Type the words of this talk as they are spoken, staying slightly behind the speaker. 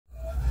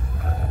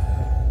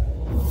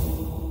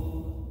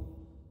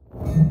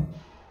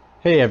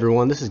Hey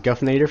everyone, this is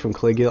Guffenater from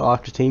Caligula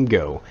Octa Team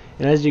Go,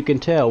 and as you can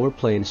tell, we're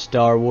playing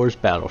Star Wars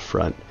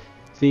Battlefront.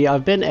 See,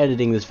 I've been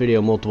editing this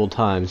video multiple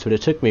times, but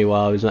it took me a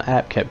while because my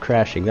app kept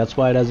crashing. That's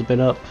why it hasn't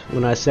been up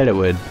when I said it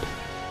would.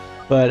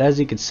 But as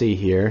you can see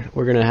here,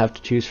 we're going to have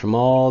to choose from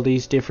all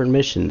these different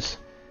missions,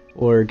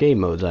 or game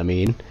modes I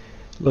mean.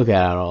 Look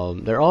at all of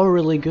them. They're all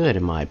really good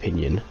in my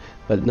opinion,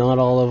 but not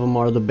all of them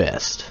are the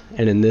best.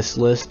 And in this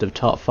list of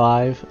top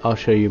 5, I'll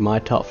show you my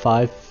top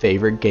 5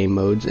 favorite game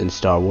modes in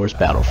Star Wars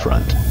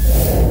Battlefront.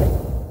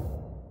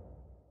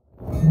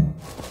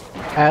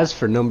 As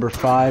for number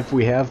 5,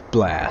 we have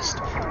Blast.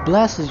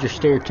 Blast is your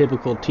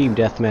stereotypical team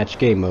deathmatch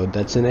game mode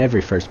that's in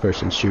every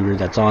first-person shooter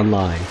that's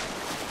online.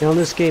 Now in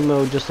this game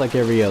mode, just like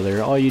every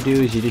other, all you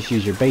do is you just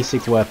use your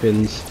basic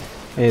weapons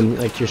and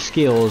like your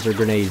skills or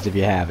grenades if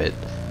you have it.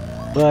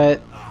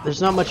 But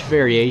there's not much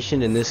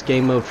variation in this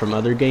game mode from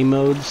other game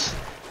modes,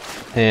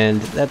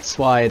 and that's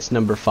why it's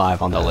number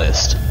 5 on the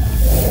list.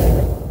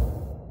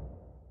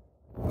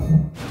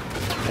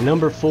 At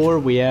number 4,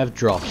 we have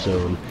Drop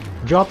Zone.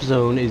 Drop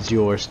Zone is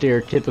your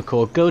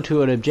stereotypical go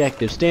to an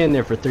objective, stand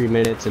there for 3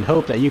 minutes, and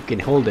hope that you can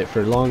hold it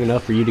for long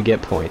enough for you to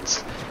get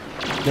points.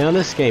 Now in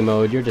this game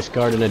mode, you're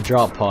discarding a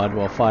drop pod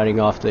while fighting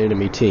off the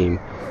enemy team.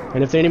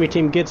 And if the enemy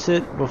team gets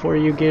it before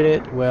you get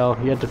it, well,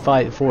 you have to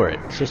fight for it.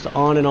 It's just an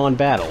on and on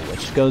battle,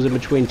 which goes in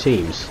between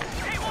teams.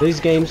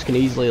 These games can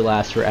easily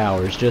last for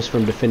hours just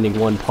from defending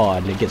one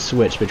pod, and it gets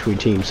switched between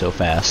teams so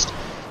fast.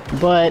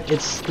 But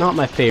it's not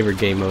my favorite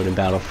game mode in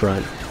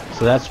Battlefront,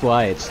 so that's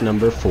why it's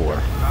number 4.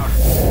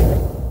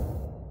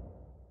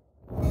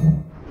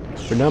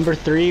 For number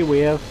 3, we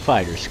have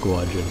Fighter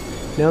Squadron.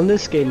 Now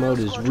this game mode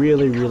is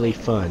really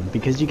fun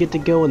because you get to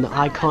go in the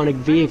iconic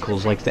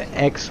vehicles like the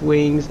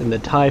X-Wings and the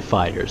TIE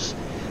Fighters.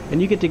 And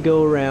you get to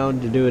go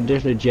around and do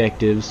different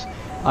objectives,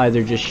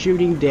 either just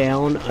shooting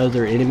down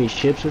other enemy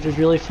ships, which is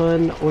really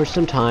fun, or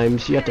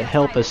sometimes you have to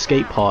help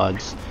escape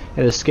pods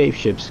and escape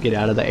ships get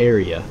out of the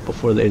area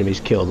before the enemies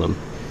kill them.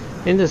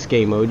 In this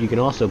game mode, you can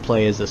also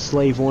play as the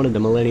Slave 1 of the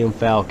Millennium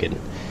Falcon.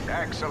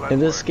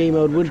 And this game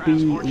mode would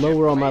be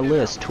lower on my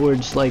list,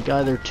 towards like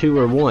either 2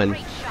 or 1,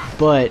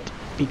 but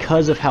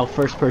because of how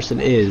first person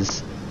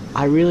is,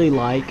 I really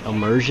like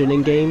immersion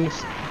in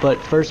games,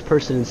 but first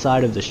person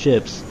inside of the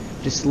ships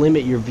just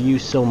limit your view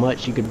so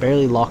much you could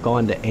barely lock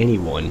on to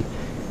anyone,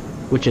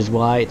 which is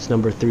why it's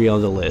number 3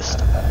 on the list.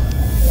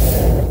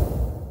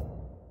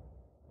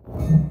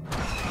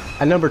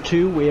 At number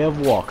 2, we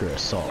have Walker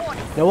Assault.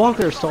 Now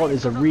Walker Assault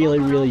is a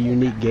really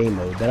unique game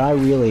mode that I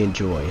really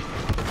enjoy.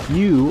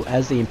 You,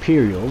 as the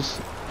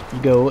Imperials,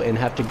 you go and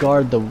have to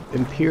guard the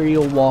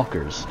Imperial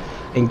Walkers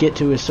and get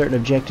to a certain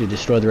objective to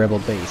destroy the Rebel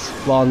base.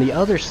 While on the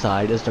other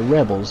side, as the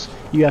Rebels,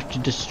 you have to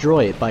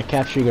destroy it by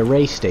capturing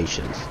array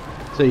stations,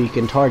 so you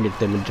can target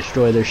them and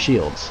destroy their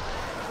shields.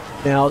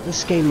 Now,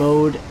 this game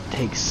mode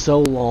takes so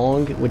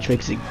long, which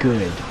makes it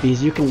good,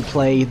 because you can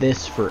play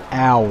this for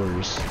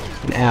hours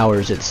and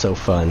hours. It's so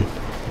fun.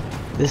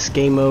 This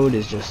game mode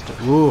is just,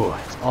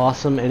 it's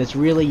awesome, and it's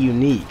really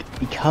unique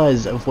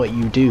because of what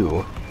you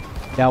do.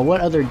 Now,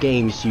 what other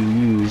games do you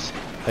use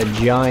a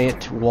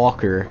giant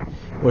walker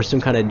or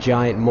some kind of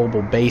giant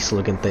mobile base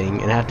looking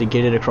thing and have to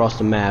get it across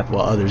the map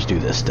while others do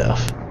this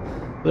stuff?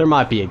 There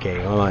might be a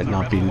game, I might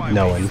not be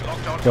knowing,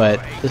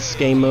 but this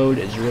game mode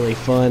is really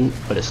fun,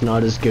 but it's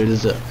not as good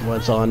as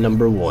what's on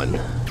number 1,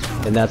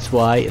 and that's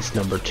why it's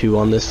number 2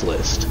 on this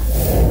list.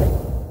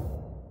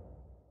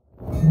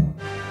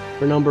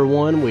 For number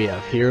 1, we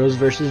have Heroes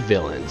vs.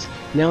 Villains.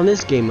 Now in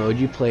this game mode,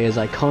 you play as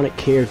iconic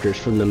characters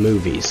from the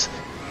movies.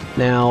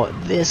 Now,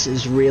 this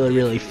is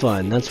really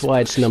fun. That's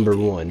why it's number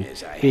 1.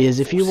 Because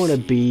if you want to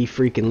be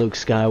freaking Luke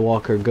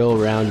Skywalker, go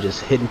around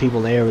just hitting people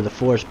in the air with the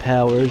Force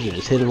powers, or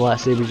just hitting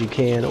lightsabers you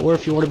can, or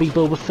if you want to be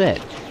Boba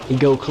Fett, and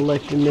go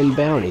collecting them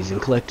bounties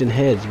and collecting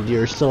heads with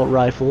your assault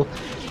rifle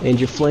and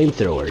your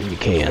flamethrower, you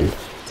can.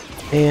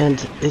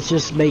 And it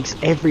just makes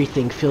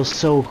everything feel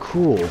so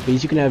cool,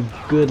 because you can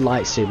have good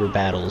lightsaber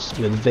battles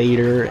with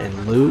Vader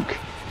and Luke,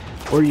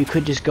 or you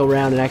could just go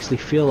around and actually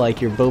feel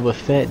like you're Boba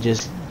Fett,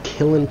 just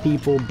killing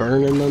people,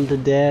 burning them to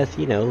death,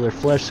 you know, their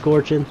flesh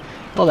scorching,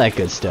 all that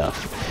good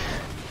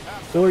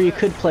stuff. Or you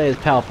could play as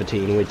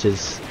Palpatine, which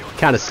is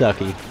kind of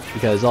sucky,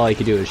 because all you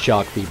can do is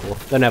shock people.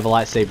 Doesn't have a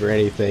lightsaber or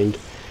anything.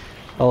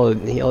 All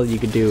you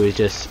can do is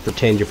just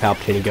pretend you're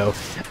Palpatine and go,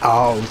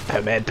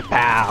 ultimate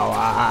power!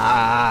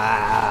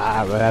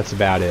 But that's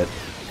about it.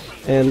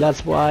 And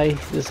that's why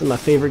this is my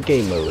favorite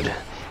game mode,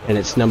 and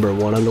it's number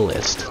 1 on the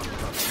list.